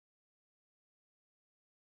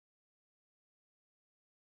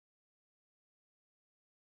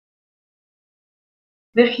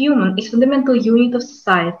where human is fundamental unit of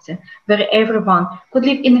society, where everyone could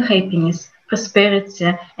live in happiness,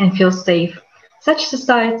 prosperity, and feel safe. Such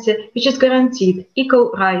society which is guaranteed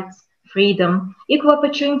equal rights, freedom, equal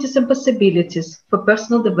opportunities and possibilities for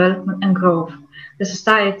personal development and growth. The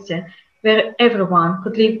society where everyone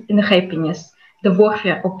could live in happiness, the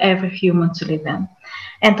worthy of every human to live in.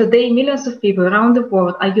 And today, millions of people around the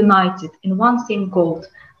world are united in one same goal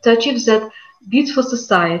to achieve that beautiful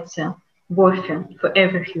society worthy for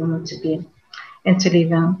every human to be and to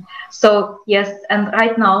live in. So, yes, and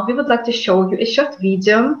right now we would like to show you a short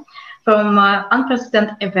video from an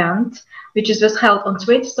unprecedented event which was held on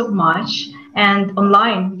 20th of March and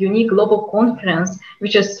online unique global conference,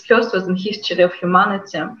 which is first was in history of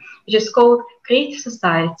humanity, which is called Creative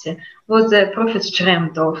Society, what the prophets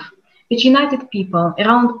dreamed of, which united people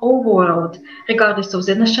around all the world, regardless of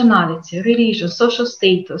their nationality, religion, social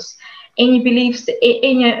status, any beliefs,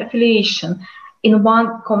 any affiliation, in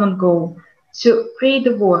one common goal, to create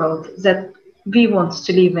the world that we want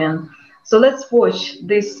to live in. So let's watch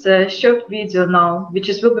this short video now, which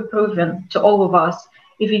will be proven to all of us.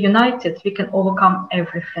 If we united, we can overcome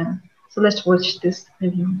everything. So let's watch this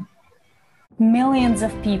review. Millions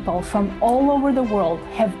of people from all over the world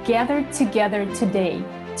have gathered together today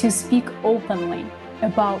to speak openly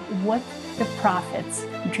about what the prophets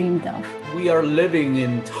dreamed of. We are living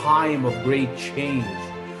in time of great change,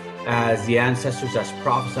 as the ancestors has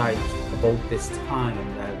prophesied about this time,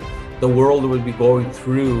 that the world will be going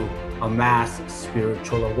through a mass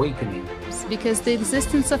spiritual awakening. Because the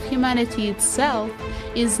existence of humanity itself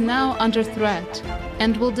is now under threat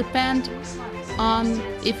and will depend on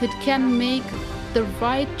if it can make the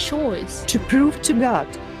right choice. To prove to God,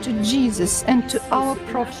 to Jesus, and to our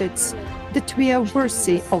prophets that we are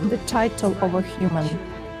worthy of the title of a human,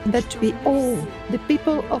 that we all, the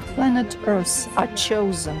people of planet Earth, are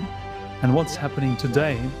chosen. And what's happening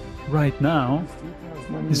today, right now,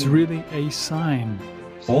 is really a sign.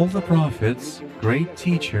 All the prophets, great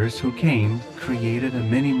teachers who came, created a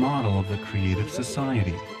mini model of the creative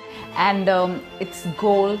society. And its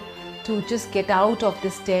goal to just get out of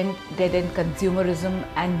this dead-end consumerism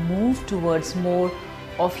and move towards more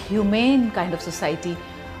of humane kind of society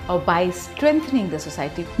by strengthening the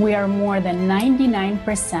society. We are more than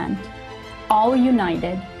 99% all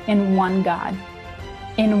united in one God,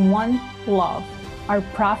 in one love. Our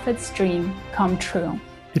prophet's dream come true.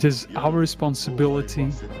 It is our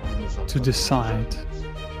responsibility to decide.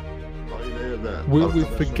 Will we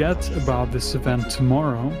forget about this event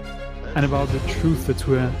tomorrow and about the truth that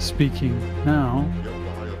we're speaking now?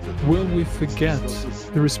 Will we forget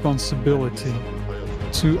the responsibility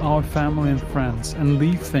to our family and friends and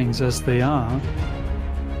leave things as they are?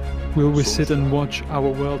 Will we sit and watch our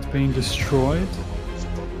world being destroyed?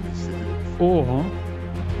 Or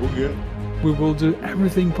we will do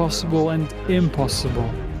everything possible and impossible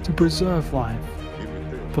to preserve life,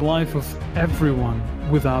 the life of everyone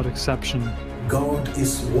without exception. God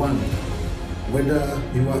is one. Whether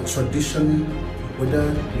you are traditional,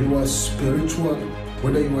 whether you are spiritual,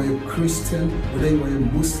 whether you are a Christian, whether you are a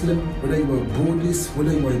Muslim, whether you are Buddhist,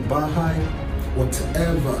 whether you are a Baha'i,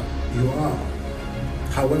 whatever you are,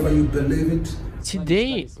 however you believe it.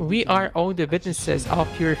 Today, we are all the witnesses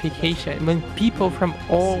of purification when people from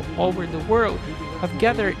all over the world have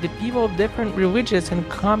gathered, the people of different religions, and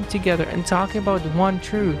come together and talk about one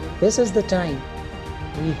truth. This is the time.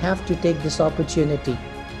 We have to take this opportunity.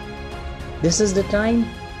 This is the time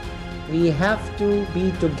we have to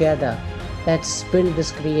be together. Let's build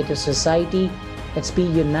this creative society. Let's be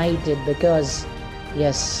united because,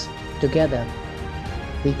 yes, together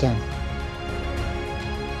we can.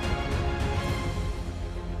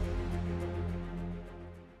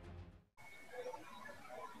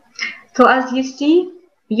 So as you see,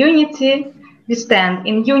 unity, we stand.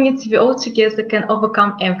 In unity, we all together can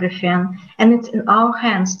overcome everything. And it's in our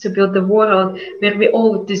hands to build the world where we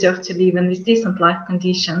all deserve to live in with decent life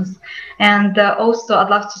conditions. And also, I'd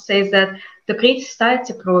love to say that the Creative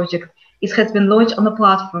Society project has been launched on the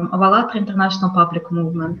platform of ALLATRA International Public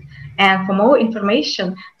Movement. And for more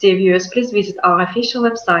information, dear viewers, please visit our official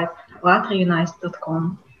website,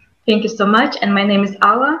 allatraunites.com. Thank you so much. And my name is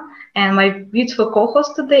Alla. And my beautiful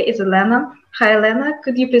co-host today is Elena. Hi, Elena.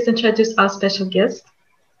 Could you please introduce our special guest?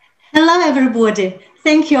 Hello, everybody.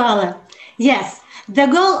 Thank you, Alla. Yes, the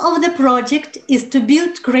goal of the project is to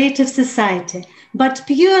build creative society, but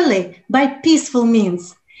purely by peaceful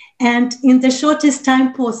means and in the shortest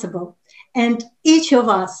time possible. And each of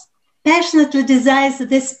us passionately desires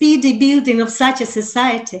the speedy building of such a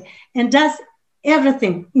society and does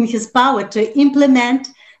everything in his power to implement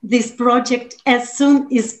this project as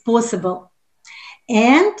soon as possible.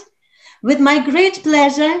 And With my great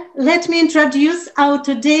pleasure, let me introduce our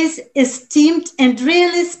today's esteemed and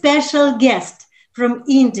really special guest from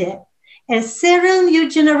India, a serial new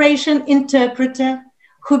generation interpreter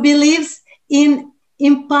who believes in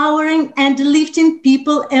empowering and lifting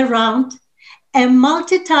people around, a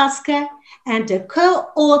multitasker and a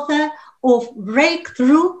co-author of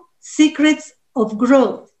Breakthrough Secrets of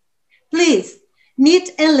Growth. Please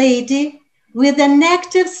meet a lady with an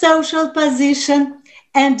active social position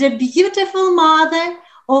and a beautiful mother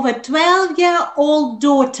of a 12-year-old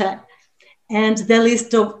daughter. And the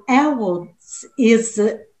list of awards is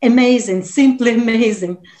amazing, simply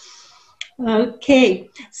amazing. Okay,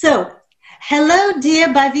 so hello, dear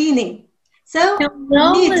Bhavini. So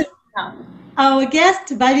hello, meet our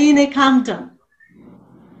guest, Bhavini Camden.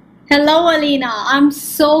 Hello, Alina. I'm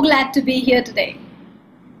so glad to be here today.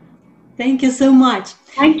 Thank you so much.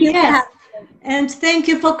 Thank you. Yes, and thank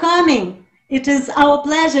you for coming. It is our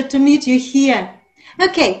pleasure to meet you here.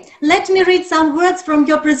 Okay, let me read some words from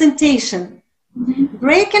your presentation.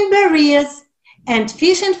 Breaking barriers and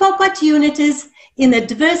fishing for opportunities in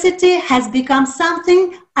adversity has become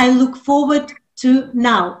something I look forward to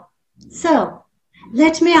now. So,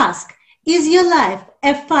 let me ask, is your life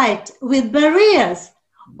a fight with barriers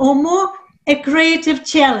or more a creative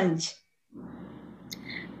challenge?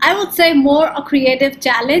 I would say more a creative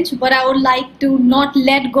challenge, but I would like to not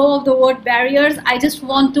let go of the word barriers. I just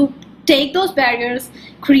want to take those barriers,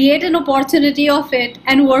 create an opportunity of it,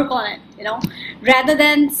 and work on it, rather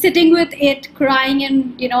than sitting with it, crying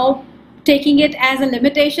and, taking it as a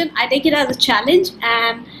limitation. I take it as a challenge,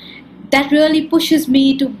 and that really pushes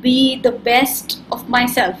me to be the best of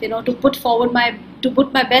myself, to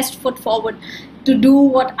put my best foot forward, to do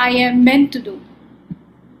what I am meant to do.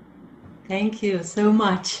 Thank you so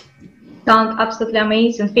much. Sounds absolutely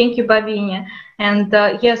amazing. Thank you, Bhavini. And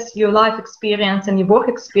yes, your life experience and your work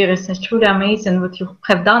experience is truly amazing what you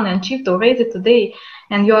have done and achieved already today.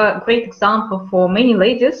 And you are a great example for many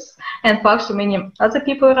ladies and for actually many other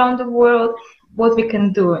people around the world what we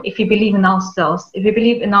can do if we believe in ourselves, if we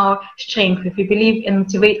believe in our strength, if we believe and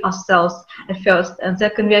motivate ourselves at first, and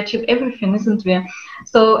second, we achieve everything, isn't we?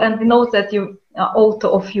 So, and we know that you are author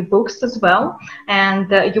of a few books as well, and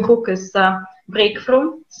your book is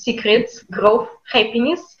Breakthrough Secrets, Growth,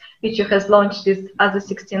 Happiness, which you has launched with other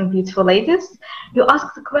 16 beautiful ladies. You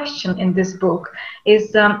ask the question in this book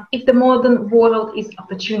is if the modern world is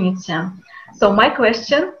opportunity. So my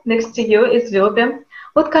question next to you is, Wilbur,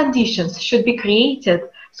 what conditions should be created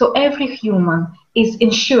so every human is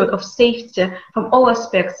ensured of safety from all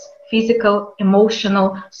aspects, physical,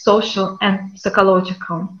 emotional, social, and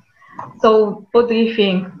psychological? So what do you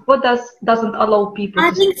think? What doesn't allow people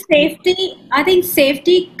I think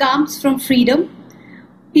safety comes from freedom.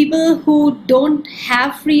 People who don't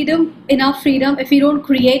have enough freedom, if we don't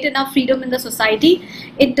create enough freedom in the society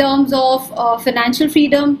in terms of financial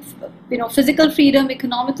freedom, physical freedom,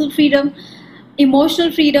 economical freedom,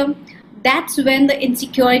 emotional freedom, that's when the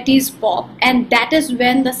insecurities pop, and that is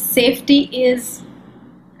when the safety is,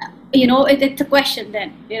 it's a question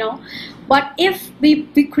then, But if we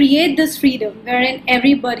create this freedom wherein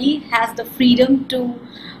everybody has the freedom to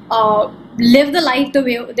live the life the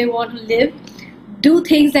way they want to live, do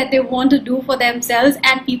things that they want to do for themselves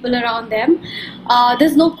and people around them,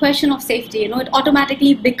 there's no question of safety, it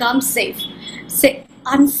automatically becomes safe.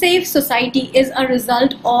 Unsafe society is a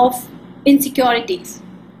result of insecurities,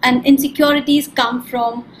 and insecurities come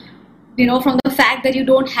from from the fact that you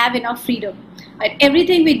don't have enough freedom, right?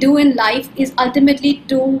 Everything we do in life is ultimately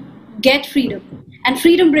to get freedom, and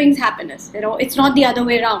freedom brings happiness, it's not the other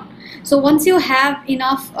way around. So once you have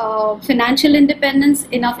enough financial independence,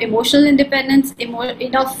 enough emotional independence,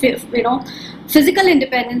 enough physical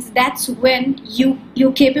independence, that's when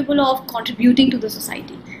you're capable of contributing to the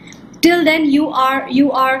society. Till then you are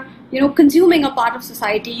consuming a part of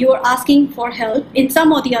society. You are asking for help in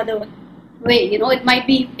some or the other way. It might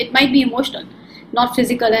be emotional, not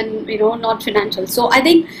physical, and not financial. So I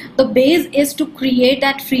think the base is to create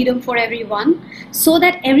that freedom for everyone, so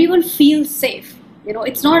that everyone feels safe.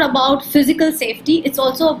 It's not about physical safety, it's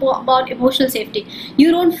also about emotional safety.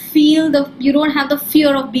 You don't have the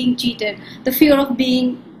fear of being cheated, the fear of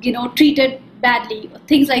being treated badly,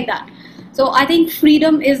 things like that. So I think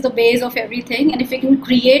freedom is the base of everything, and if we can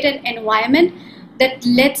create an environment that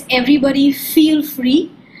lets everybody feel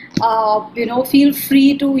free, feel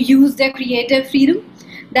free to use their creative freedom,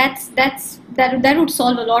 that would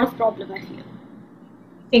solve a lot of problem, I feel.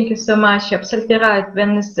 Thank you so much. You're absolutely right.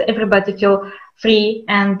 When everybody feel free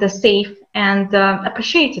and safe and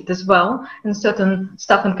appreciated as well in certain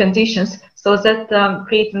stuff and conditions, so that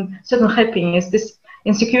creating certain happiness, this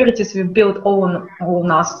insecurities we build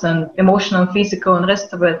on us, and emotional, and physical, and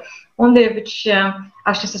rest of it, only which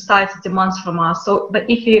actually society demands from us. So, but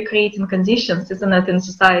if we are creating conditions, isn't it, in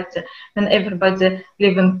society, then everybody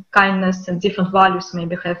live in kindness and different values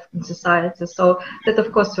maybe have in society. So that,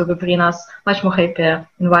 of course, will bring us much more happier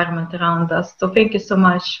environment around us. So thank you so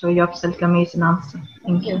much for your absolutely amazing answer.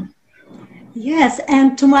 Thank you. Yes,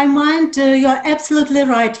 and to my mind, you're absolutely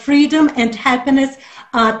right. Freedom and happiness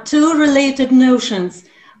are two related notions.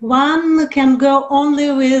 One can go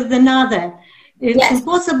only with another. It's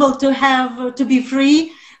impossible to be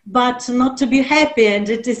free, but not to be happy. And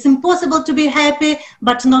it is impossible to be happy,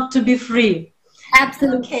 but not to be free.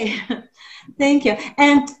 Absolutely. Okay. Thank you.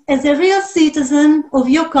 And as a real citizen of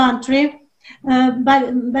your country,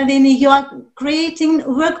 Balini, you are creating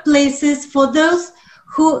workplaces for those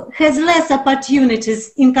who has less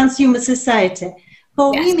opportunities in consumer society.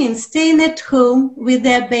 For women staying at home with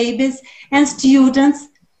their babies and students.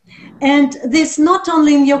 And this not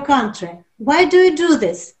only in your country. Why do you do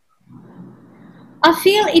this? I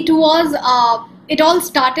feel it all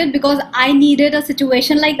started because I needed a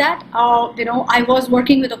situation like that. I was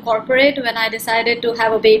working with a corporate when I decided to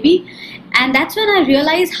have a baby, and that's when I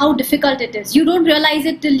realized how difficult it is. You don't realize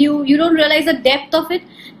it till you don't realize the depth of it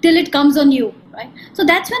till it comes on you, right? So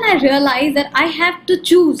that's when I realized that I have to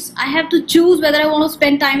choose. I have to choose whether I want to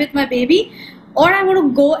spend time with my baby or I want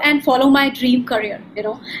to go and follow my dream career.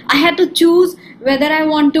 I had to choose whether I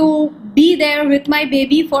want to be there with my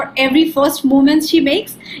baby for every first movement she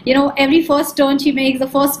makes, every first turn she makes, the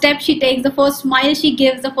first step she takes, the first smile she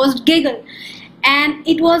gives, the first giggle. And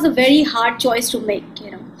it was a very hard choice to make,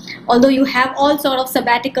 although you have all sort of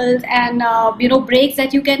sabbaticals and breaks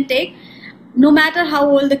that you can take. No matter how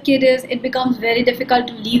old the kid is, it becomes very difficult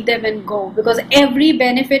to leave them and go, because every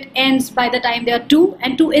benefit ends by the time they are 2,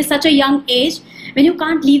 and 2 is such a young age when you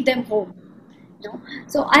can't leave them home.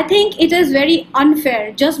 So I think it is very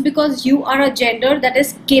unfair just because you are a gender that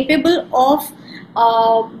is capable of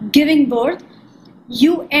giving birth,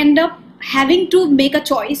 you end up having to make a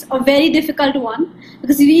choice, a very difficult one,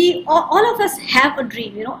 because all of us have a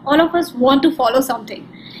dream, all of us want to follow something,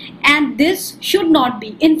 and this should not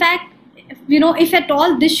be. In fact, if at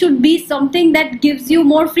all, this should be something that gives you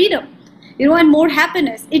more freedom, and more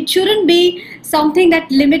happiness. It shouldn't be something that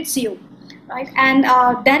limits you, right? And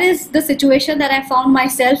that is the situation that I found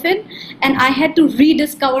myself in, and I had to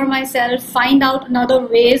rediscover myself, find out another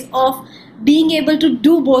ways of being able to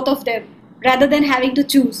do both of them rather than having to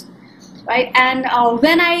choose, right? And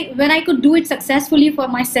when I could do it successfully for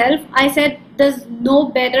myself, I said there's no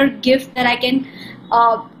better gift that I can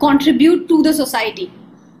contribute to the society.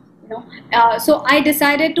 So I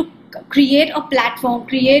decided to create a platform,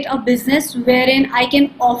 create a business wherein I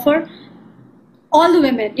can offer all the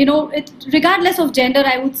women, regardless of gender,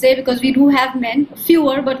 I would say, because we do have men,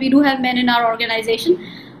 fewer, but we do have men in our organization,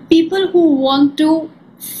 people who want to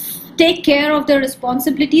take care of their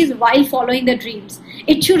responsibilities while following their dreams.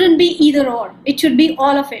 It shouldn't be either or, it should be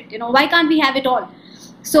all of it. Why can't we have it all?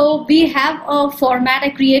 So we have a format,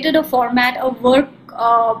 I created a format, a work,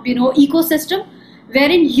 ecosystem,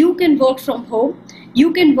 wherein you can work from home,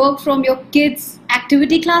 you can work from your kids'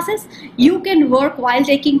 activity classes, you can work while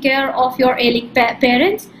taking care of your ailing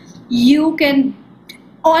parents, you can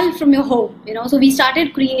all from your home. So we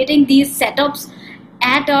started creating these setups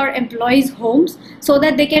at our employees' homes so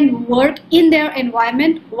that they can work in their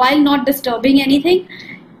environment while not disturbing anything,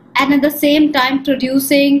 and at the same time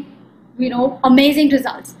producing, amazing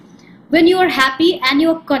results. When you are happy and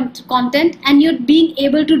you're content and you're being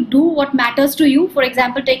able to do what matters to you, for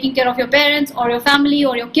example, taking care of your parents or your family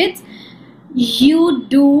or your kids, you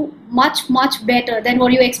do much, much better than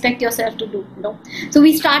what you expect yourself to do. So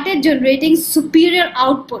we started generating superior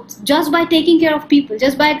outputs just by taking care of people,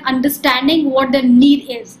 just by understanding what the need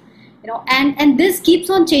is. And this keeps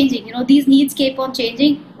on changing. These needs keep on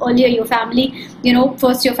changing. Earlier your family,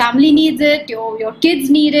 first your family needs it, your kids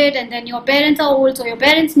need it, and then your parents are old, so your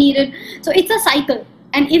parents need it. So it's a cycle.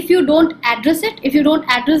 And if you don't address it, if you don't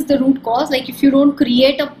address the root cause, like if you don't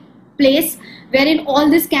create a place wherein all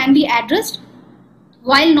this can be addressed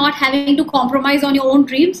while not having to compromise on your own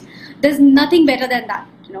dreams, there's nothing better than that.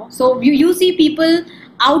 So you see people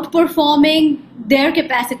outperforming their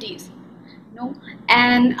capacities.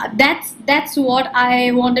 And that's what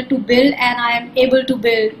I wanted to build, and I am able to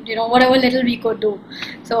build, whatever little we could do.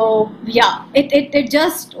 So yeah, it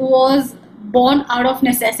just was born out of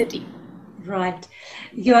necessity. Right.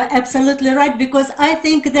 You're absolutely right, because I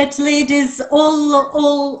think that ladies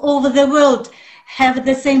all over the world have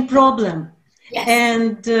the same problem. Yes.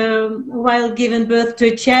 And while giving birth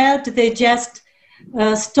to a child, they just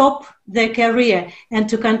stop their career and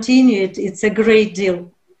to continue it. It's a great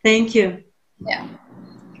deal. Thank you. Yeah.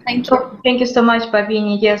 Thank you. Thank you so much,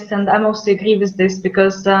 Bhavini. Yes, and I also agree with this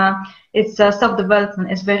because it's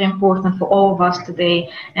self-development is very important for all of us today,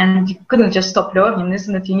 and you couldn't just stop learning,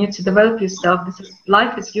 isn't it? You need to develop yourself.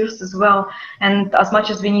 Life is yours as well, and as much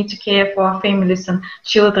as we need to care for our families and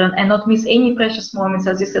children and not miss any precious moments,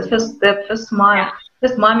 as you said, first step, first smile,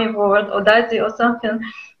 first mommy word or daddy or something,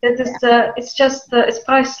 that is it's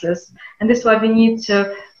priceless, and that's why we need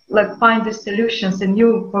to find the solutions, and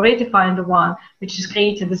you already find the one which is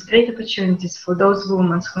creating these great opportunities for those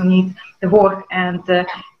women who need the work and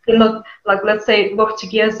cannot, let's say, work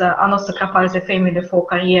together and not sacrifice their family for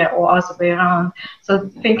career or other way around. So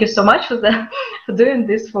thank you so much for doing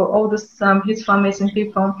this for all these beautiful, amazing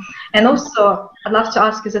people. And also, I'd love to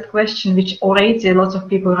ask you that question, which already a lot of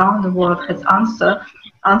people around the world has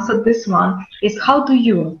answered this one, is how do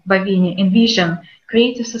you, Bhavini, envision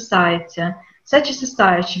creative society, such a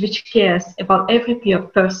society which cares about every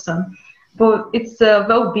person, for its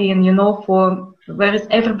well-being, for whereas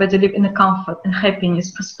everybody live in a comfort and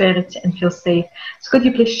happiness, prosperity, and feel safe. So could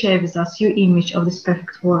you please share with us your image of this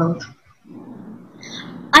perfect world?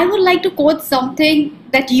 I would like to quote something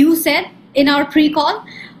that you said in our pre-call.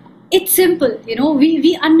 It's simple,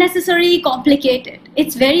 we unnecessarily complicate it.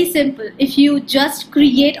 It's very simple. If you just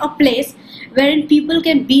create a place wherein people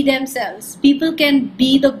can be themselves, people can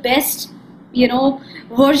be the best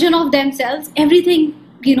version of themselves, everything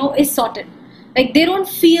is sorted. Like, they don't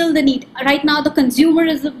feel the need. Right now, the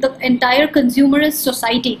entire consumerist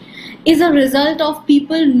society is a result of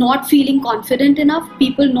people not feeling confident enough,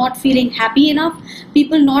 people not feeling happy enough,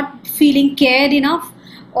 people not feeling cared enough,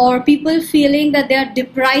 or people feeling that they are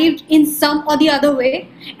deprived in some or the other way.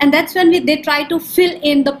 And that's when they try to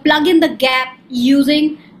plug in the gap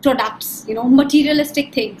using products,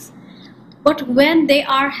 materialistic things. But when they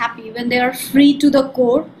are happy, when they are free to the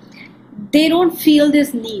core, they don't feel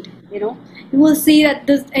this need, You will see that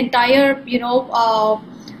this entire,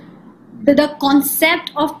 the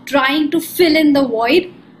concept of trying to fill in the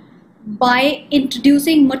void by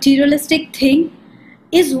introducing materialistic thing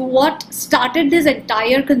is what started this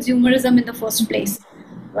entire consumerism in the first place,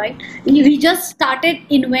 right? We just started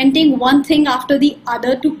inventing one thing after the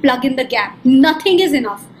other to plug in the gap. Nothing is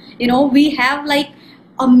enough. We have like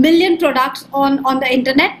a million products on the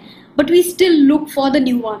internet, but we still look for the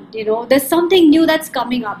new one. There's something new that's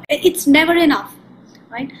coming up. It's never enough,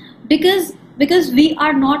 right? Because we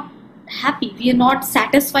are not happy, we are not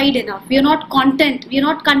satisfied enough, we are not content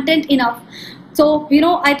enough. So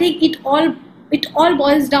I think it all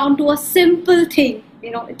boils down to a simple thing.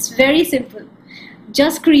 It's very simple.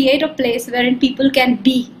 Just create a place wherein people can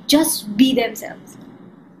just be themselves.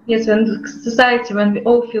 Yes, when society, when we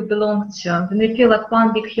all feel belong to, when we feel like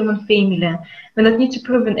one big human family, we don't need to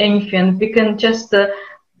prove anything. We can just,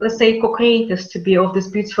 let's say, co-creators to be of this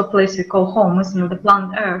beautiful place we call home, isn't it, the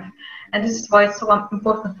planet Earth. And this is why it's so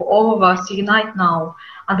important for all of us to unite now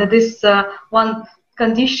under this one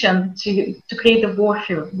condition to create a world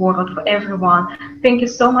for everyone. Thank you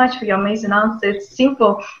so much for your amazing answer. It's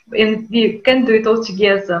simple, and we can do it all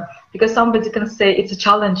together. Because somebody can say it's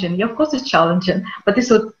challenging. Yeah, of course it's challenging, but this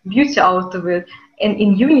is beauty out of it. And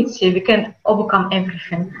in unity, we can overcome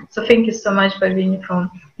everything. So thank you so much, Bhavini, for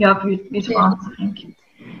your beautiful answer. Thank you.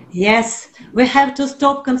 Yes, we have to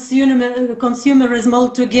stop consumerism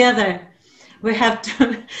altogether. We have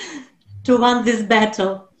to win this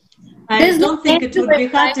battle. I don't think it would be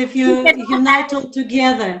hard if you unite all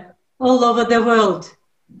together, all over the world.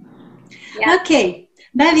 Yeah. Okay.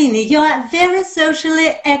 Bhavini, you are a very socially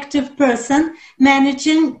active person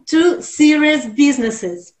managing 2 serious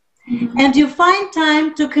businesses. Mm-hmm. And you find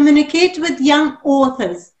time to communicate with young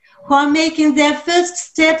authors who are making their first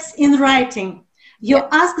steps in writing. You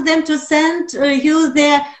ask them to send you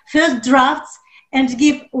their first drafts and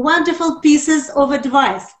give wonderful pieces of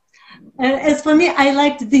advice. As for me, I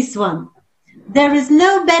liked this one. There is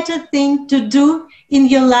no better thing to do in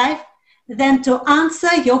your life than to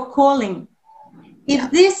answer your calling.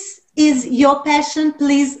 If this is your passion,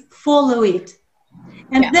 please follow it.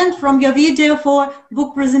 And then from your video for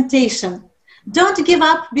book presentation, don't give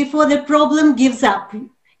up before the problem gives up.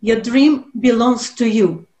 Your dream belongs to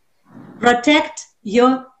you. Protect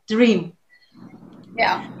your dream.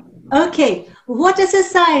 Yeah. Okay. What a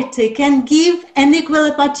society can give an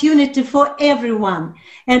equal opportunity for everyone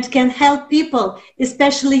and can help people,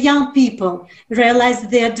 especially young people, realize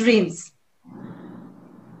their dreams.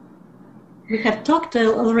 We have talked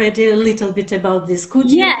already a little bit about this.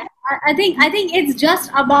 Could you? Yeah, I think it's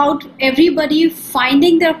just about everybody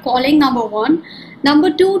finding their calling, number one.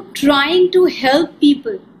 Number two, trying to help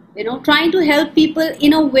people you know, trying to help people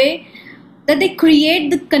in a way that they create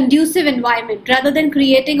the conducive environment rather than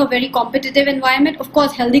creating a very competitive environment. Of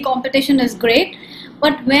course, healthy competition is great,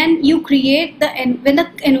 but when you create when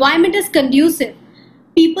the environment is conducive,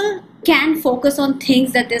 people can focus on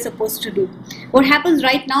things that they're supposed to do. What happens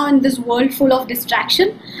right now in this world full of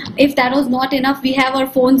distraction, if that was not enough, we have our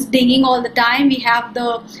phones dinging all the time, we have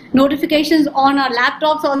the notifications on our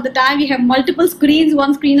laptops all the time, we have multiple screens,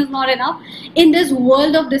 one screen is not enough. In this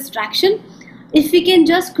world of distraction, if we can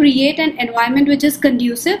just create an environment which is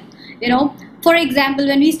conducive, you know, for example,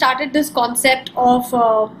 when we started this concept of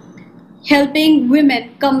helping women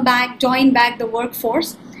join back the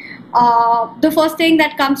workforce, the first thing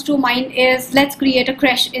that comes to mind is, let's create a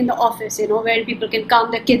creche in the office, you know, where people can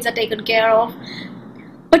come, their kids are taken care of.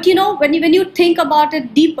 But you know, when you think about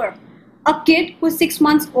it deeper, a kid who's 6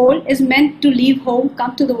 months old is meant to leave home,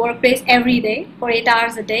 come to the workplace every day for 8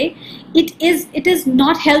 hours a day. It is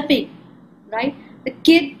not helping, right? The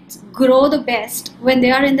kids grow the best when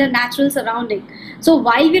they are in their natural surrounding. So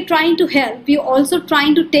while we're trying to help, we're also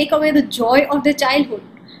trying to take away the joy of their childhood.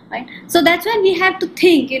 Right? So that's when we have to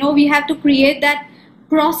think, you know, we have to create that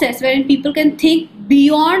process wherein people can think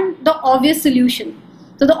beyond the obvious solution.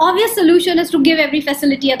 So the obvious solution is to give every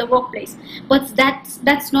facility at the workplace, but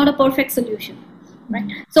that's not a perfect solution,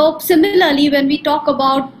 right? So similarly, when we talk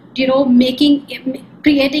about, you know,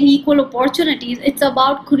 creating equal opportunities, it's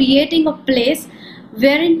about creating a place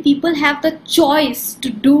wherein people have the choice to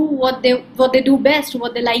do what they do best,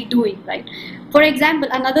 what they like doing, right? For example,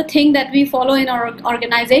 another thing that we follow in our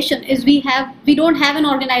organization is we don't have an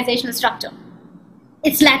organizational structure.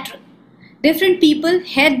 It's lateral. Different people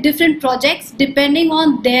head different projects depending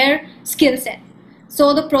on their skill set.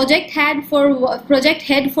 So the project head for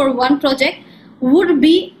one project would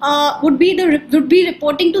be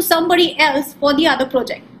reporting to somebody else for the other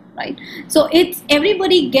project, right? So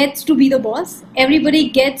everybody gets to be the boss. Everybody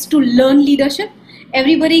gets to learn leadership.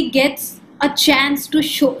 Everybody gets a chance to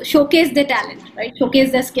showcase their talent, right?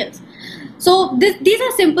 Showcase their skills. So these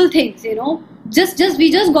are simple things, you know. We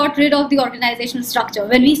just got rid of the organizational structure.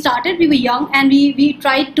 When we started, we were young and we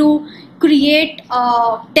tried to create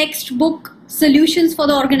textbook solutions for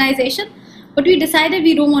the organization, but we decided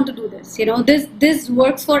we don't want to do this. You know, this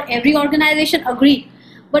works for every organization, agreed,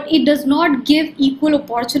 but it does not give equal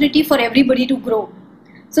opportunity for everybody to grow.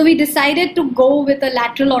 So we decided to go with a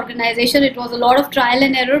lateral organization. It was a lot of trial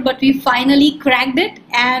and error, but we finally cracked it,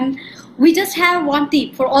 and we just have one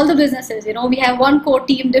team for all the businesses. You know, we have one core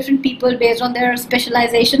team, different people based on their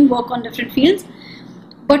specialization, work on different fields,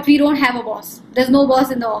 but we don't have a boss. There's no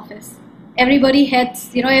boss in the office. Everybody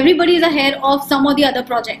heads, you know, everybody is ahead of some or the other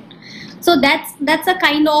project. So that's a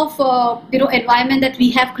kind of environment that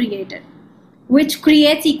we have created, which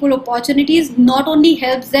creates equal opportunities, not only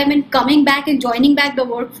helps them in coming back and joining back the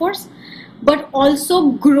workforce, but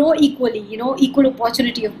also grow equally, you know, equal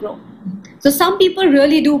opportunity of growth. So some people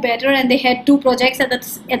really do better and they head 2 projects at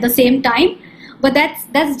the same time, but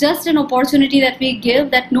that's just an opportunity that we give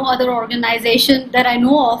that no other organization that I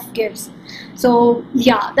know of gives. So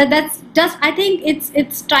yeah, that's just, I think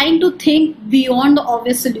it's trying to think beyond the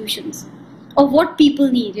obvious solutions of what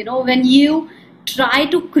people need. You know, when you try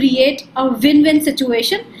to create a win-win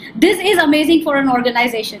situation, this is amazing for an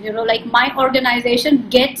organization. You know, like my organization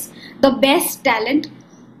gets the best talent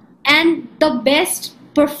and the best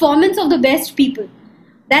performance of the best people.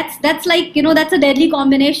 That's like, you know, that's a deadly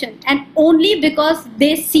combination, and only because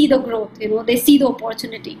they see the growth, you know, they see the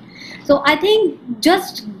opportunity. So I think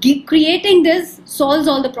just creating this solves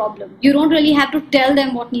all the problem. You don't really have to tell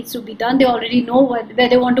them what needs to be done. They already know where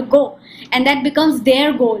they want to go, and that becomes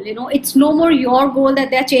their goal. You know, it's no more your goal that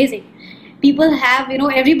they're chasing. People have, you know,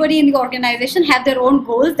 everybody in the organization have their own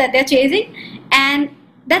goals that they're chasing, and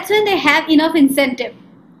that's when they have enough incentive,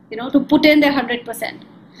 you know, to put in their 100%.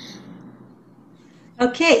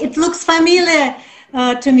 Okay, it looks familiar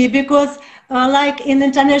to me because like in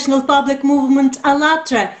International Public Movement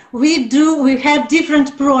ALLATRA, we have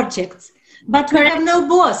different projects, but we have no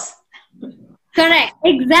boss. Correct,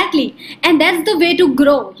 exactly. And that's the way to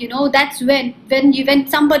grow. You know, that's when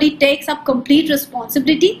somebody takes up complete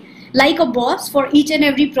responsibility like a boss for each and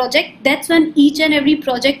every project, that's when each and every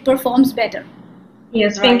project performs better.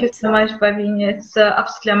 Yes, thank you so much, Bhavini. It's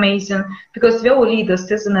absolutely amazing because we're all leaders,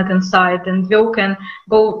 isn't it, inside, and we all can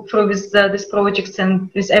go through with these projects and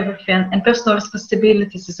with everything. And personal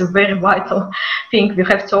responsibilities is a very vital thing. We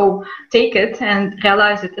have to all take it and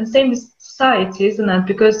realize it. And same with society, isn't it?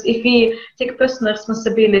 Because if we take personal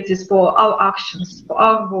responsibilities for our actions, for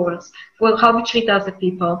our words, for how we treat other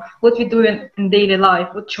people, what we do in daily life,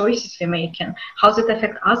 what choices we're making, how does it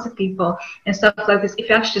affect other people, and stuff like this. If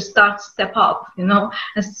you actually step up, you know,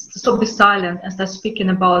 and stop be silent and start speaking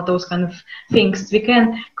about those kind of things, we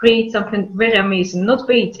can create something very amazing. Not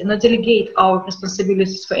wait and not delegate our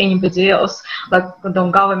responsibilities for anybody else, like the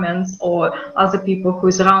governments or other people who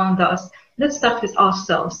is around us. Let's start with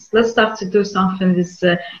ourselves. Let's start to do something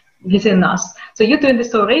within us. So you're doing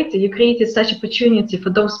this already. You created such opportunity for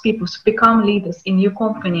those people to become leaders in your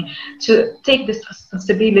company, to take this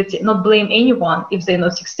responsibility, not blame anyone if they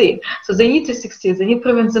not succeed. So they need to succeed. They need to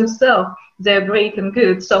prove themselves they're great and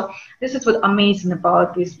good. So this is what's amazing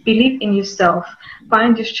about this. Believe in yourself.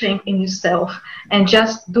 Find your strength in yourself and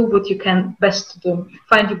just do what you can best do.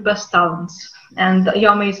 Find your best talents. And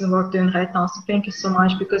your amazing work doing right now. So thank you so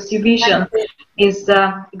much, because your vision is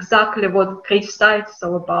exactly what Creative Society is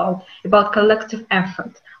all about collective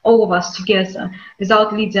effort, all of us together,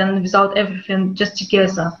 without leading, without everything, just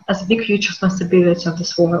together as a big, huge responsibility of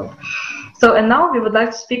this world. So, and now we would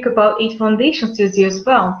like to speak about 8 foundations with you as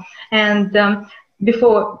well. And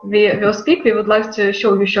before we will speak, we would like to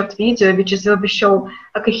show you a short video, which will be show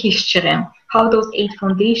like a history, how those 8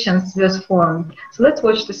 foundations were formed. So let's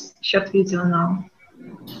watch this short video now.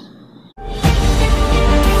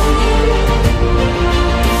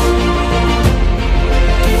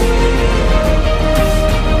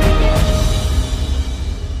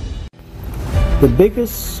 The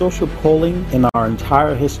biggest social polling in our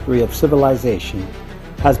entire history of civilization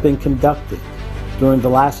has been conducted during the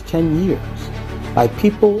last 10 years by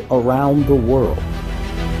people around the world.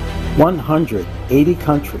 180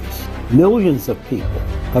 countries, millions of people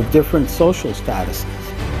of different social statuses,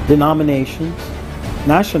 denominations,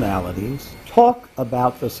 nationalities, talk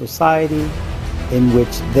about the society in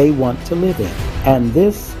which they want to live in. And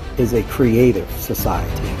this is a creative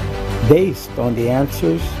society. Based on the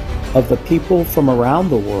answers of the people from around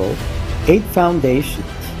the world, 8 foundations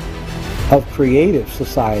of creative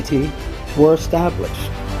society were established.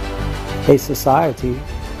 A society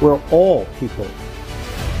where all people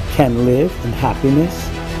can live in happiness,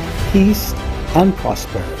 peace, and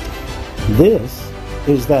prosperity. This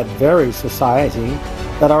is that very society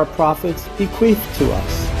that our prophets bequeathed to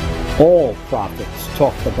us. All prophets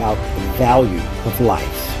talked about the value of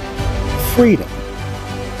life, freedom,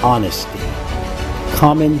 honesty,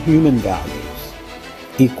 common human values,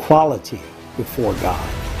 equality before God,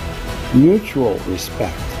 mutual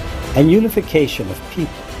respect, and unification of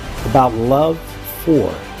people, about love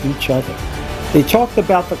for each other. They talked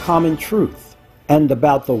about the common truth and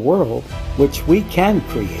about the world which we can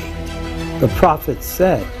create. The prophet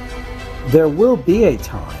said, there will be a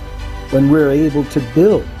time when we're able to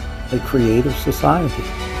build a creative society.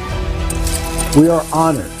 We are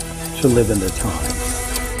honored to live in the time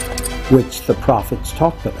which the prophets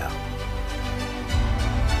talked about,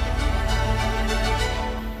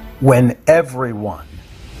 when everyone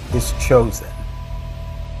is chosen.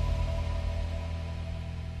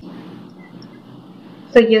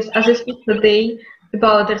 So yes, as I speak today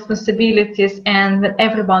about the responsibilities and when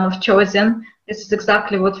everyone is chosen, this is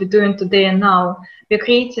exactly what we're doing today and now. We're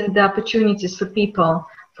creating the opportunities for people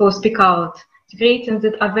to speak out, creating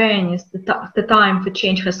that awareness, the time for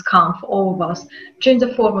change has come for all of us. Change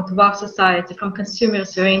the format of our society from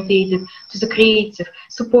consumers-orientated to the creative,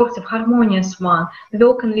 supportive, harmonious one. We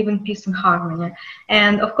all can live in peace and harmony.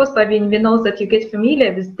 And of course, we know that you get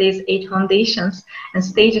familiar with these 8 foundations and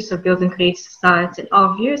stages of building creative society.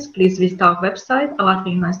 Our viewers, please visit our website,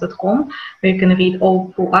 alatriunites.com, where you can read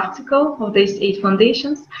all full article of these 8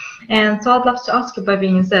 foundations. And so I'd love to ask you,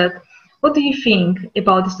 Bhavini, that what do you think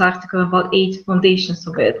about this article, about 8 foundations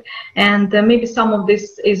of it? And maybe some of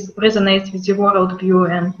this resonates with your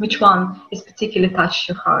worldview, and which one is particularly touched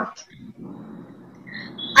your heart?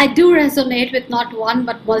 I do resonate with not one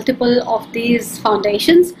but multiple of these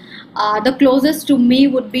foundations. The closest to me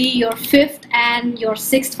would be your 5th and your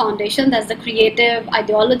 6th foundation, that's the creative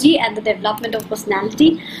ideology and the development of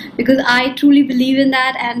personality, because I truly believe in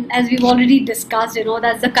that. And as we've already discussed, you know,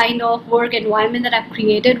 that's the kind of work environment that I've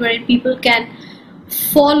created, wherein people can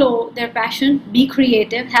follow their passion, be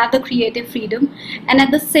creative, have the creative freedom, and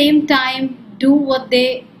at the same time do what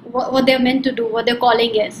they're meant to do, what their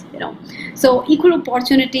calling is, you know. So equal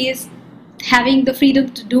opportunities, having the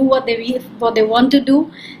freedom to do what they want to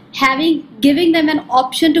do, giving them an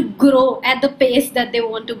option to grow at the pace that they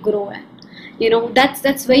want to grow at. You know,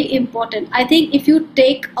 that's very important. I think if you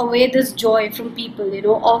take away this joy from people, you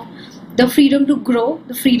know, of the freedom to grow,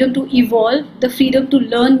 the freedom to evolve, the freedom to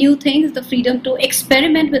learn new things, the freedom to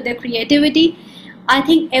experiment with their creativity, I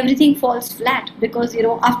think everything falls flat, because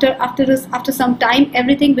after some time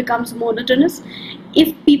everything becomes monotonous.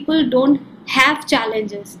 If people don't have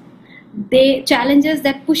challenges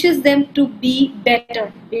that pushes them to be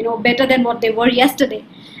better, better than what they were yesterday,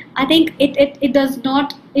 I think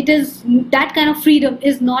that kind of freedom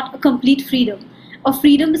is not a complete freedom. A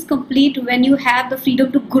freedom is complete when you have the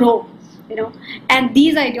freedom to grow, and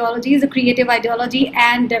these ideologies, the creative ideology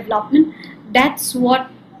and development, that's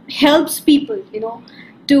what helps people,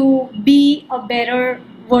 to be a better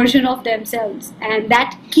version of themselves, and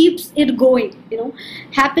that keeps it going.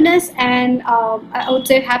 Happiness, and I would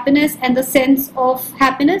say happiness and the sense of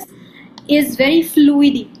happiness is very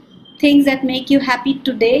fluid. Things that make you happy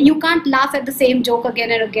today, you can't laugh at the same joke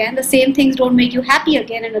again and again. The same things don't make you happy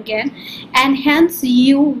again and again, and hence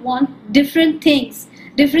you want different things,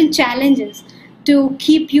 different challenges to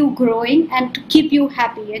keep you growing and to keep you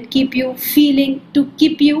happy and keep you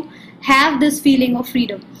have this feeling of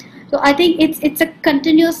freedom. So I think it's a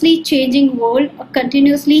continuously changing world, a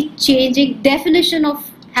continuously changing definition of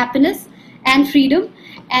happiness and freedom,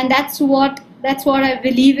 and that's what I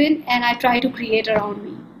believe in, and I try to create around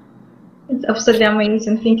me. It's absolutely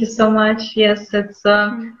amazing. Thank you so much. Yes, it's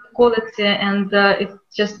quality, and it's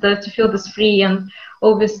just to feel this free, and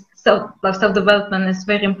always self-development is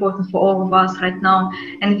very important for all of us right now.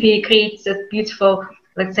 And we create that beautiful,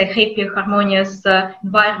 let's say, happy, harmonious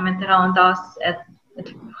environment around us at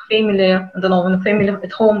family, I don't know, in the family,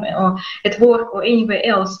 at home, or at work, or anywhere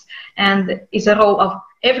else. And it's a role of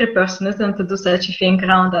every person, isn't it, to do such a thing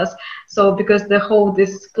around us. So because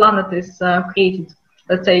this planet is created,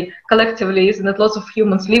 let's say, collectively, isn't it? Lots of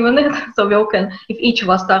humans live in it, so we all can, if each of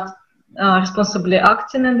us starts responsibly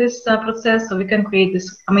acting in this process, so we can create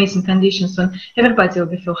these amazing conditions when everybody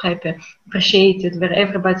will feel happy, appreciated, where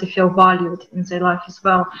everybody feel valued in their life as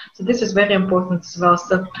well. So this is very important as well,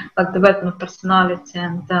 so like development of personality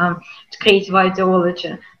and creative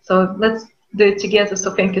ideology. So let's do it together.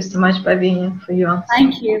 So thank you so much, Bhavini, for your answer.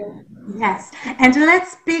 Thank you. Yes, and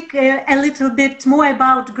let's speak a little bit more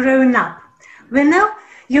about growing up. We know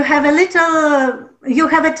you have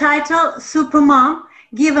a title, Super Mom,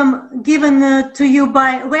 given to you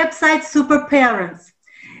by website Super Parents.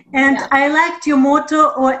 And yeah. I liked your motto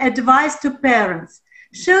or advice to parents.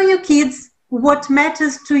 Show your kids what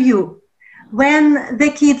matters to you. When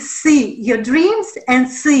the kids see your dreams and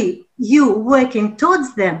see you working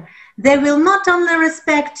towards them, they will not only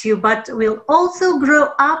respect you, but will also grow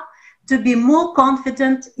up to be more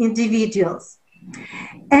confident individuals.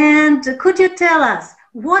 And could you tell us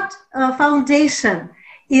what foundation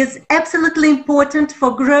is absolutely important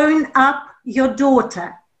for growing up your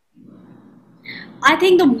daughter? I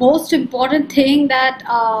think the most important thing that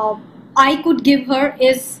I could give her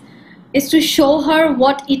is to show her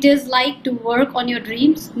what it is like to work on your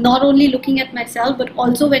dreams, not only looking at myself, but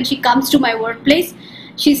also when she comes to my workplace,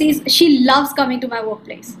 she says she loves coming to my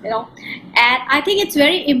workplace, and I think it's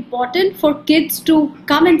very important for kids to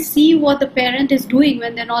come and see what the parent is doing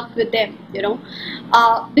when they're not with them,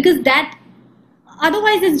 because that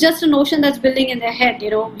otherwise it's just a notion that's building in their head,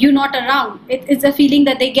 you're not around. It's a feeling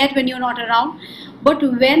that they get when you're not around. But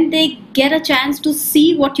when they get a chance to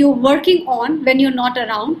see what you're working on when you're not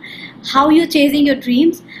around, how you're chasing your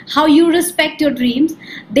dreams, how you respect your dreams,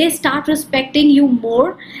 they start respecting you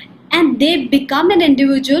more, and they become an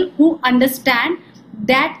individual who understand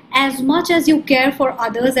that as much as you care for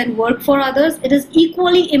others and work for others, it is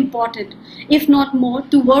equally important, if not more,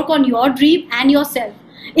 to work on your dream and yourself.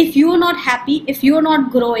 If you are not happy, if you are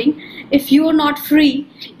not growing, if you are not free,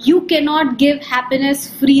 you cannot give happiness,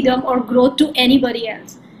 freedom, or growth to anybody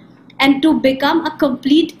else. And to become a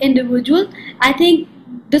complete individual, I think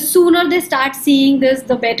the sooner they start seeing this,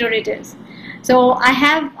 the better it is. So I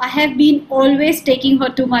have been always taking her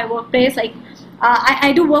to my workplace. Like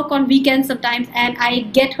I do work on weekends sometimes, and I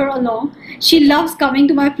get her along. She loves coming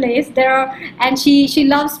to my place. And she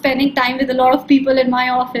loves spending time with a lot of people in my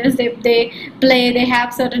office. They play. They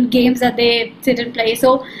have certain games that they sit and play.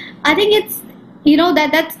 So I think it's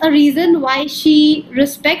that's a reason why she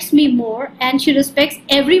respects me more, and she respects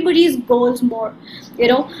everybody's goals more.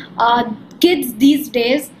 Kids these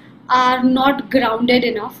days are not grounded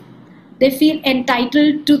enough. They feel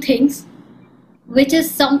entitled to things, which is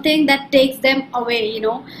something that takes them away.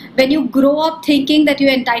 When you grow up thinking that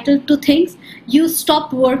you're entitled to things, you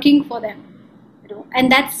stop working for them.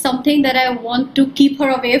 And that's something that I want to keep her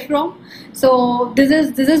away from. So this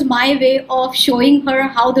is my way of showing her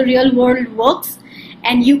how the real world works,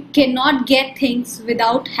 and you cannot get things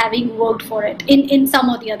without having worked for it in some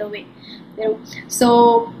or the other way. You know,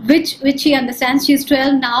 so which she understands. She's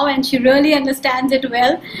 12 now, and she really understands it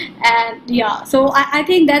well. And yeah, so I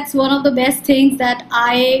think that's one of the best things that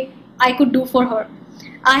I could do for her.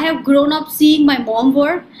 I have grown up seeing my mom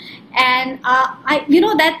work, and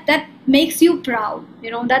that makes you proud.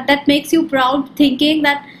 That makes you proud, thinking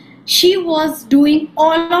that she was doing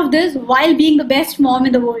all of this while being the best mom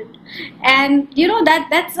in the world. And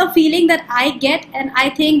that's a feeling that I get, and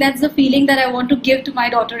I think that's the feeling that I want to give to my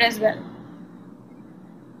daughter as well.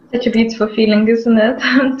 Such a beautiful feeling, isn't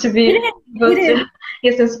it? To be able to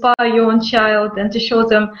inspire your own child and to show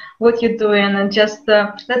them what you're doing, and just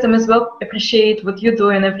let them as well appreciate what you're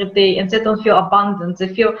doing every day, and they don't feel abandoned.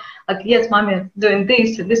 They feel like, yes, mommy doing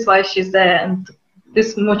this, and this is why she's there, and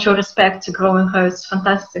this mutual respect to grow in her is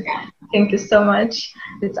fantastic. Thank you so much.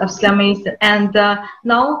 It's absolutely amazing. And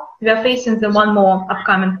now we are facing the one more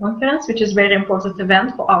upcoming conference, which is a very important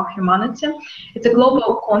event for our humanity. It's a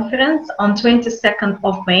global conference on 22nd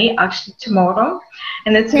of May, actually tomorrow.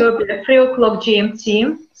 And it's going to be at 3 o'clock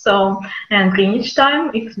GMT, and Greenwich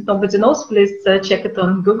time. If nobody knows, please check it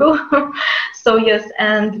on Google. So yes,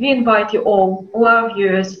 and we invite you all our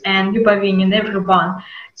viewers, and you, Bhavini, and everyone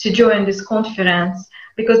to join this conference,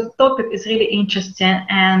 because the topic is really interesting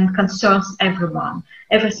and concerns everyone,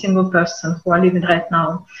 every single person who are living right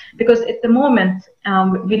now. Because at the moment,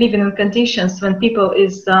 we live in conditions when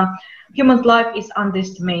human life is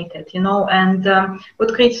underestimated, and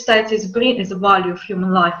what Creative Societies bring is the value of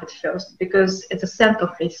human life at first, because at the center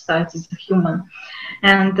of Creative Societies is the human.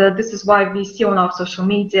 And this is why we see on our social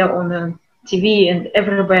media, on the TV and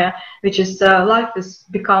everywhere, which is life has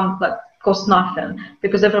become like cost nothing,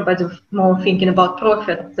 because everybody's more thinking about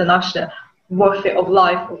profit than actually worthy of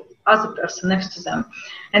life of other person next to them.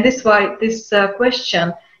 And this is why this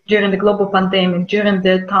question during the global pandemic, during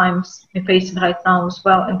the times we're facing right now as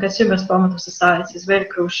well, and consumers formative society is very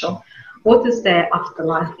crucial. What is there after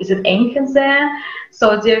life? Is it anything there?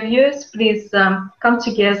 So dear viewers, please come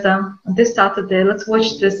together this Saturday. Let's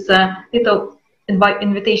watch this little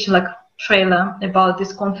invitation, like trailer about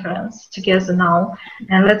this conference together now,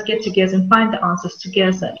 and let's get together and find the answers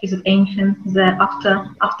together. Is it anything there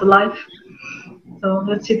after life? So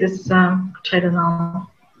let's see this trailer now.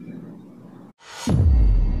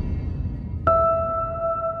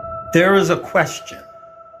 There is a question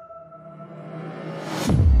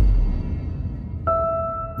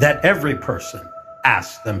that every person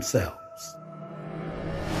asks themselves.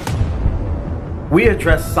 We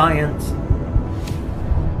address science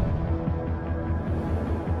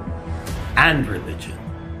and religion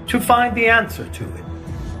to find the answer to it.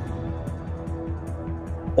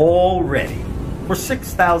 Already, for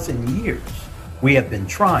 6,000 years, we have been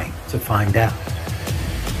trying to find out.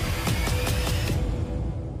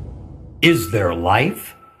 Is there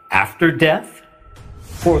life after death?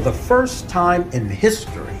 For the first time in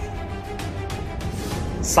history,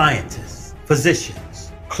 scientists,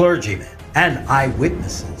 physicians, clergymen, and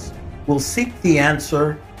eyewitnesses will seek the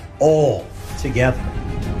answer all together.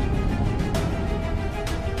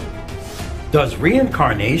 Does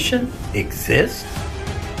reincarnation exist?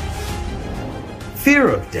 Fear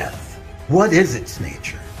of death, what is its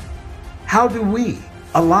nature? How do we,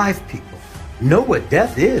 alive people, know what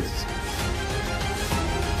death is?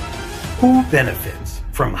 Who benefits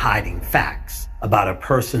from hiding facts about a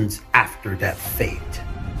person's after-death fate?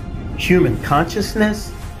 Human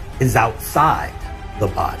consciousness is outside the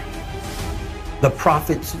body. The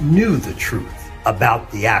prophets knew the truth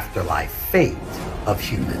about the afterlife fate of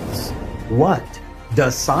humans. What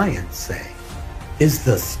does science say? Is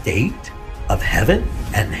the state of heaven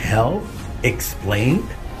and hell explained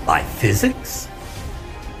by physics?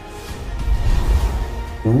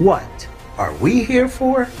 What are we here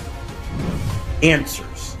for?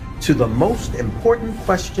 Answers to the most important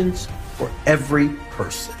questions for every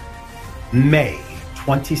person. May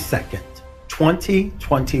 22nd,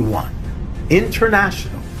 2021,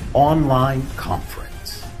 International Online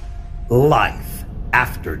Conference. Life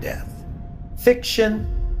after death. Fiction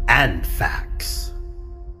and facts.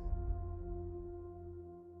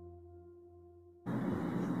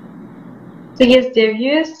 So yes, dear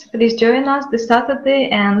viewers, please join us this Saturday,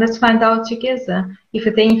 and let's find out together if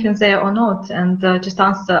it's anything there or not, and just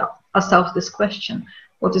answer ourselves this question: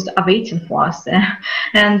 what is awaiting for us there?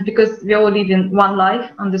 And because we all live in one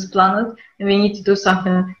life on this planet, and we need to do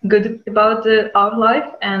something good about our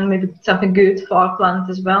life, and maybe something good for our planet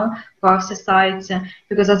as well, for our society.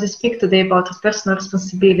 Because as I speak today about personal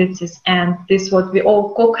responsibilities, and this is what we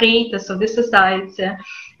all co-creators of this society.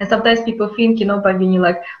 And sometimes people think, by being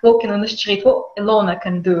like walking on the street, what alone I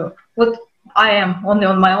can do? What I am only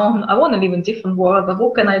on my own. I want to live in a different world, but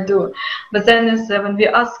what can I do? But then when we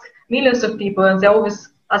ask millions of people, and they always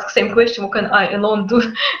ask the same question, what can I alone do?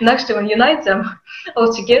 And actually when you unite them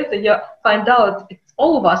all together, you find out it's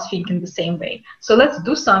all of us thinking the same way. So let's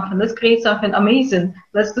do something, let's create something amazing,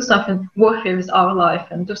 let's do something worthy with our life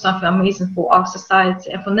and do something amazing for our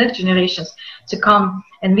society and for next generations to come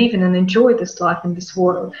and live in and enjoy this life in this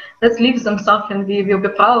world. Let's leave them something we will be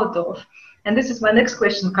proud of. And this is my next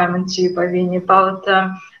question coming to you, Parvini, about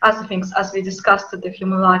other things. As we discussed, that the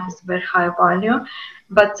human life is very high value,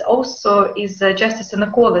 but also is justice and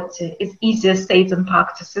equality is easier said than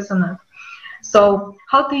practice, isn't it? So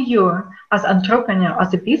how do you, as entrepreneur,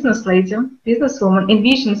 as a business lady, businesswoman,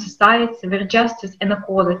 envision society where justice and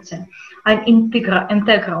equality are an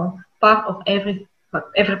integral part of every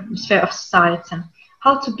sphere of society?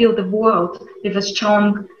 How to build a world with a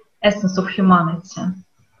strong essence of humanity?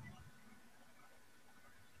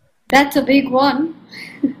 That's a big one.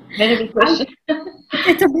 Very big question.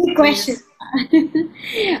 It's a big question.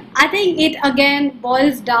 I think it again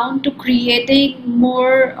boils down to creating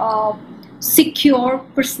more secure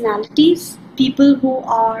personalities, people who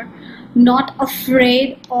are not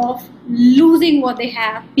afraid of losing what they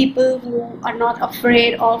have, people who are not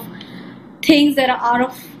afraid of things that are out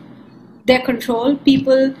of their control,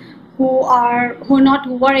 people who are not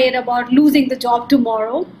worried about losing the job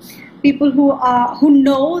tomorrow, people who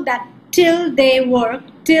know that till they work,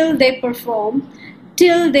 till they perform,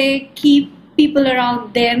 till they keep people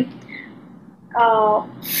around them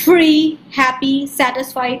free, happy,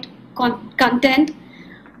 satisfied, content,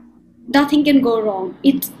 nothing can go wrong.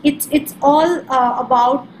 It's all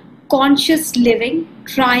about conscious living,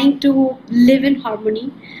 trying to live in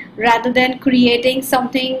harmony, rather than creating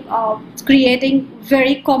something, creating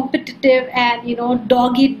very competitive and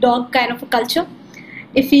dog eat dog kind of a culture.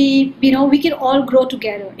 If we can all grow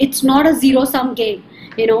together. It's not a zero-sum game.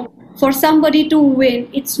 For somebody to win,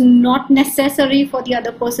 it's not necessary for the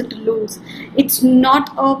other person to lose. It's not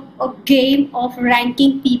a game of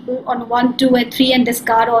ranking people on 1, 2, and 3 and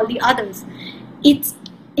discard all the others. It's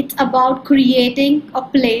about creating a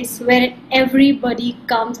place where everybody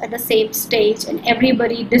comes at the same stage and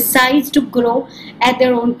everybody decides to grow at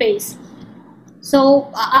their own pace. So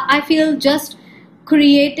I feel just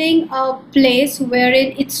creating a place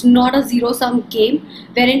wherein it's not a zero-sum game,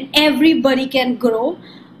 wherein everybody can grow.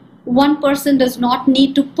 One person does not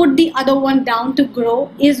need to put the other one down to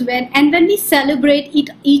grow is when we celebrate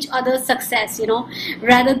each other's success,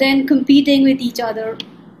 rather than competing with each other.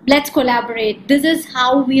 Let's collaborate. This is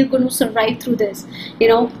how we are going to survive through this.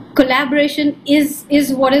 Collaboration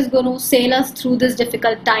is what is going to sail us through this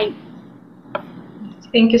difficult time.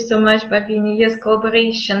 Thank you so much, Parvini. Yes,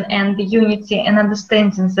 collaboration and the unity and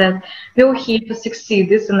understanding that we're all here to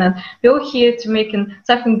succeed, isn't it? We're all here to make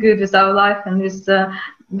something good with our life and with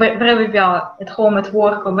wherever we are, at home, at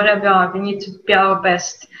work, or wherever we are, we need to be our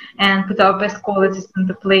best and put our best qualities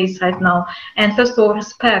into place right now. And first of all,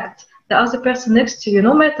 respect the other person next to you,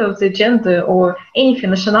 no matter the gender or anything,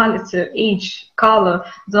 nationality, age, color,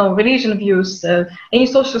 religion views, any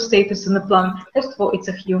social status in the planet. First of all, it's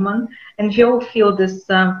a human, and we all feel this,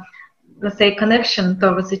 let's say, connection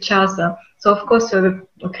towards each other. So of course, we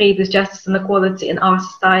will create this justice and equality in our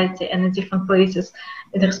society and in different places,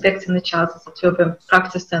 in respecting each other, that will be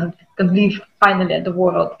practiced and can live finally the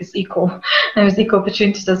world is equal and with equal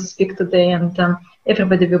opportunities as we speak today, and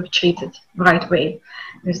everybody will be treated the right way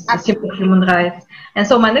with simple human rights. And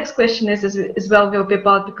so my next question is as well will be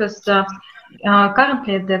about, because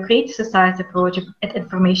currently the Creative Society project at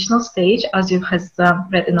informational stage, as you have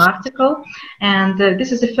read an article, and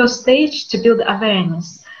this is the first stage to build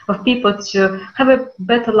awareness of people to have a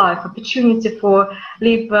better life, opportunity for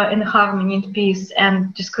live in harmony and peace,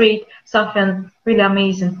 and just create something really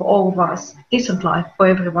amazing for all of us, decent life for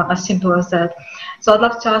everyone, as simple as that. So I'd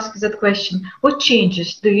love to ask you that question. What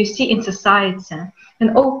changes do you see in society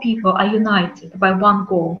when all people are united by one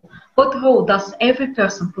goal? What role does every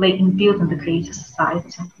person play in building the Creative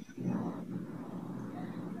Society?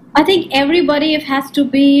 I think everybody has to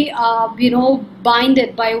be,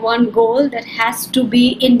 binded by one goal, that has to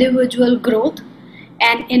be individual growth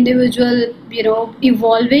and individual,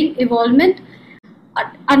 evolvement.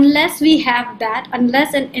 Unless we have that,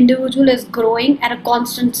 unless an individual is growing at a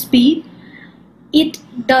constant speed, it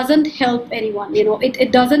doesn't help anyone.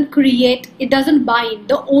 It doesn't create, it doesn't bind.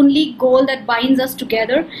 The only goal that binds us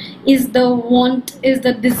together is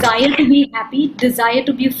the desire to be happy, desire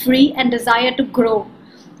to be free, and desire to grow.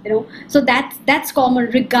 So that's common,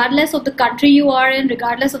 regardless of the country you are in,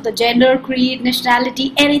 regardless of the gender, creed,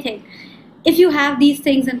 nationality, anything. If you have these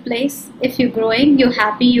things in place, if you're growing, you're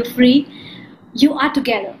happy, you're free, you are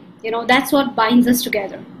together. That's what binds us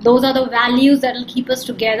together. Those are the values that will keep us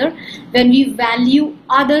together when we value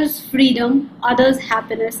others' freedom, others'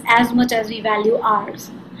 happiness as much as we value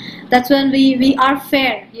ours. That's when we are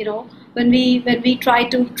fair, when we try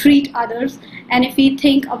to treat others, and if we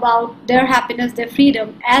think about their happiness, their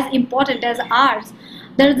freedom as important as ours,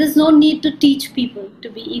 there's no need to teach people to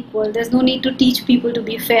be equal. There's no need to teach people to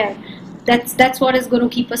be fair. That's what is going to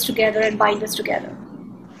keep us together and bind us together.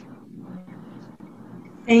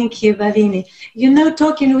 Thank you, Bhavini.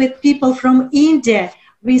 Talking with people from India,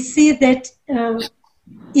 we see that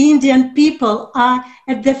Indian people are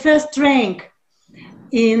at the first rank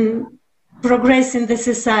in progress in the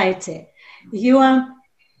society. You are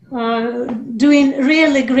doing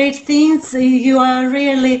really great things. You are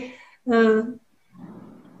really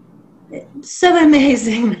so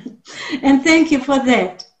amazing. And thank you for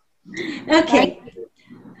that. Okay.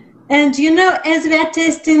 And as we are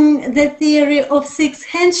testing the theory of 6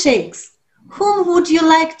 handshakes, whom would you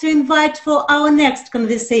like to invite for our next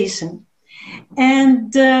conversation?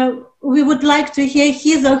 And we would like to hear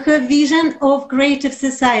his or her vision of creative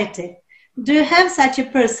society. Do you have such a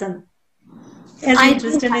person as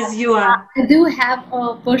interested as you are? I do have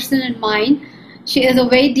a person in mind. She is a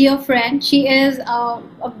very dear friend. She is a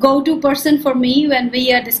go-to person for me when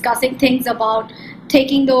we are discussing things about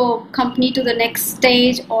taking the company to the next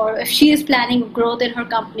stage, or if she is planning growth in her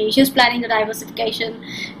company, she's planning the diversification,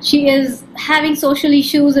 she is having social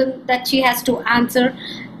issues that she has to answer.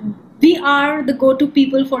 We are the go-to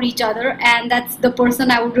people for each other, and that's the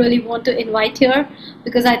person I would really want to invite here,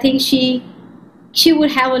 because I think she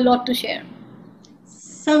would have a lot to share.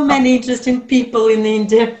 So many interesting people in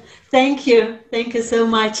India. Thank you. Thank you so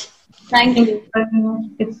much. Thank you.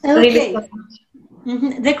 It's okay. Really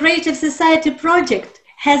The Creative Society project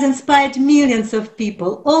has inspired millions of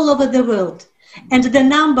people all over the world, and the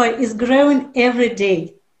number is growing every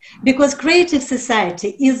day, because Creative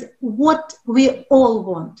Society is what we all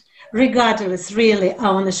want, regardless really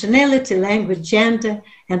our nationality, language, gender,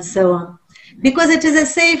 and so on. Because it is a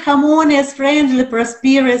safe, harmonious, friendly,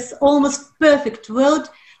 prosperous, almost perfect world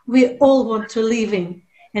we all want to live in,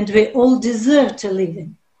 and we all deserve to live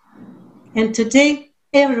in. And today,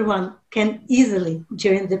 everyone can easily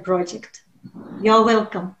join the project. You're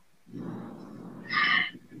welcome.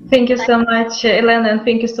 Thank you so much, Elena, and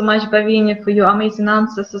thank you so much, Bhavini, for your amazing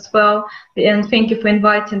answers as well. And thank you for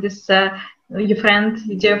inviting this your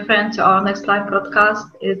dear friend, to our next live broadcast.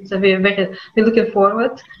 We're looking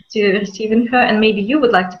forward to receiving her, and maybe you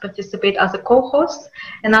would like to participate as a co-host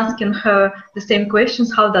and asking her the same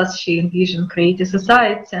questions. How does she envision creative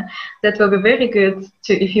society? That will be very good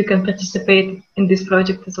if you can participate in this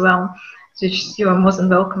project as well. So you are more than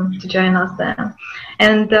welcome to join us there.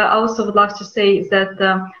 And I also would like to say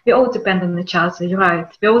that we all depend on each other. You're right.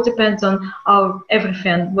 We all depend on our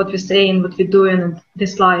everything, what we say and what we do in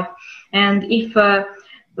this life. And if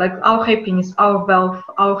like our happiness, our wealth,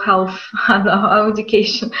 our health, and our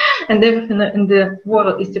education, and everything in the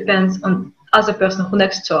world, it depends on other person who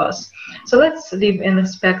next to us. So let's live in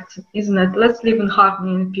respect, isn't it? Let's live in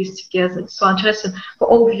harmony and peace together. It's so interesting for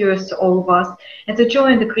all viewers, to all of us. And to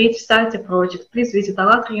join the Creative Society project, please visit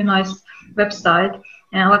ALLATRA Unites website,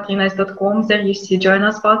 allatraunites.com. There you see Join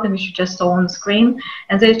Us button, which you just saw on the screen,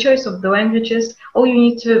 and the choice of the languages. All you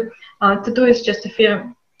need to do is just to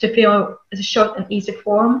fill a short and easy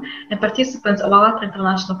form, and participants of ALLATRA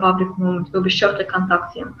International Public Movement will be shortly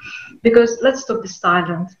contacting. Because let's stop this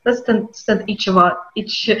silence. Let's stand each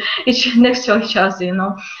next to each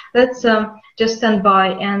other. Let's just stand by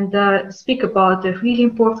and speak about the really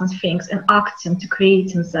important things and acting to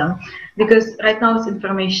creating them. Because right now it's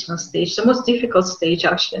informational stage, the most difficult stage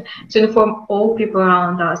actually, to inform all people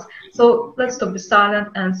around us. So let's stop the silence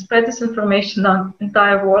and spread this information on the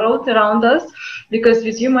entire world around us. Because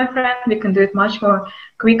with you, my friend, we can do it much more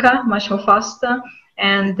quicker, much more faster.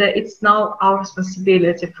 And it's now our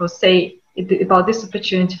responsibility to say about this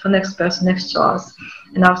opportunity for next person next to us,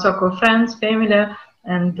 and our circle of friends, family,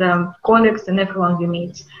 and colleagues, and everyone we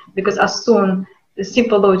meet. Because as soon, the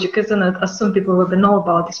simple logic, isn't it? As soon people will know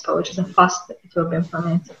about this project, and faster it will be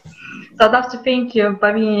implemented. So I'd love to thank you,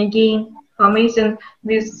 Bhavini, again, for amazing,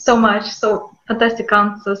 with so fantastic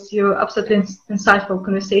answers. Your absolutely insightful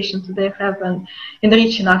conversation today have been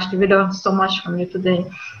enriching. Actually, we learned so much from you today.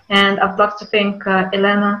 And I'd like to thank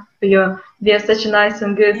Elena for your such a nice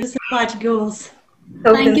and good. Thank you so much, girls.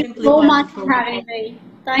 Thank you so much for having me.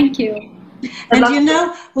 Thank you.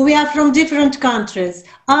 And we are from different countries.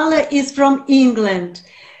 Alla is from England.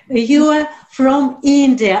 You are from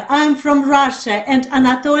India. I'm from Russia. And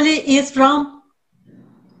Anatoly is from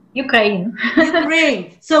Ukraine.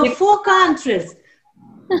 Ukraine. So 4 countries.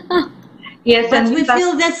 Yes, but and we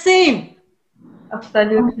feel the same.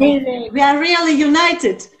 Absolutely. We are really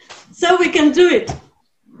united, so we can do it.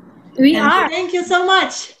 We are. Thank you so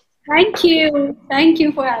much. Thank you. Thank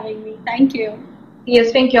you for having me. Thank you.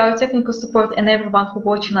 Yes, thank you, our technical support, and everyone who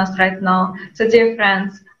watching us right now. So, dear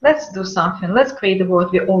friends, let's do something. Let's create the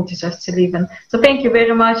world we all deserve to live in. So, thank you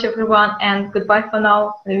very much, everyone, and goodbye for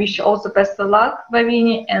now. I wish you all the best of luck,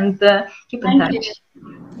 Vavini, and keep in touch.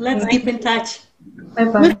 Let's keep in touch. Bye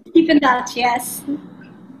bye. Let's keep in touch. Yes.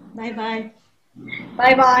 Bye bye.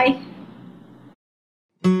 Bye bye.